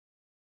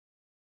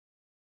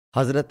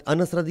Hazrat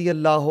Anas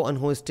radiyallahu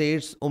anhu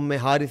states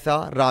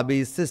Haritha,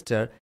 Rabi's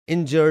sister,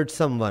 injured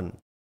someone.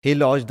 He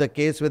lodged the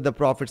case with the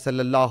Prophet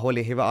sallallahu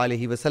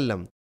alaihi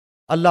wasallam.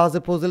 Allah's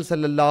Apostle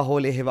sallallahu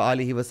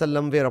alaihi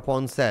wasallam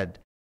whereupon said,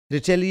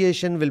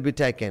 retaliation will be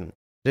taken.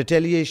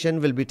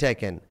 Retaliation will be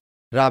taken.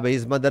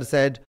 Rabi's mother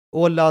said,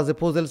 O Allah's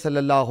Apostle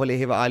sallallahu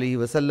alaihi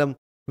wasallam,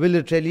 will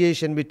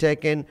retaliation be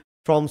taken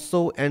from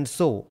so and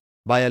so?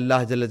 By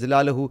Allah Jalla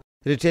Jalaluhu,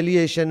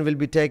 retaliation will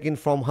be taken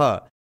from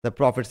her. The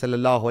Prophet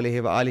sallallahu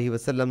alaihi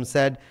wasallam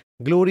said,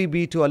 Glory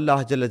be to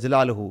Allah Jalla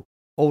Jalaluhu.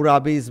 O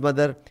Rabi's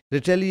mother,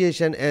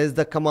 retaliation is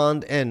the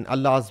command in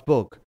Allah's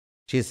book.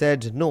 She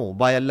said, No,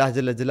 by Allah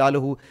Jalla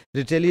Jalaluhu,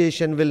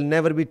 retaliation will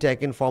never be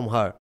taken from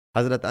her.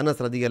 Hazrat Anas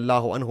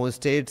radiyallahu anhu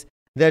states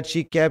that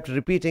she kept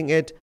repeating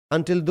it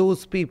until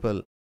those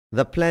people,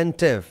 the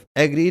plaintiff,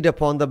 agreed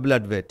upon the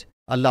blood wit.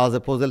 Allah's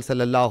Apostle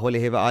sallallahu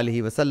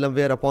alaihi wasallam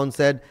whereupon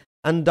said,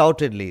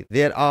 Undoubtedly,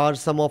 there are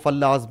some of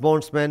Allah's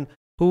bondsmen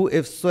who,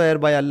 if swear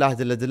by Allah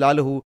Jalla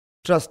Jalaluhu,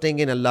 trusting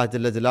in Allah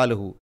Jalla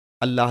Jalaluhu,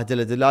 Allah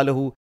Jalla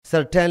Jalaluhu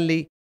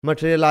certainly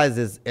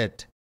materializes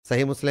it.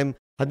 Sahih Muslim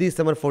Hadees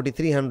number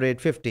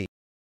 4350.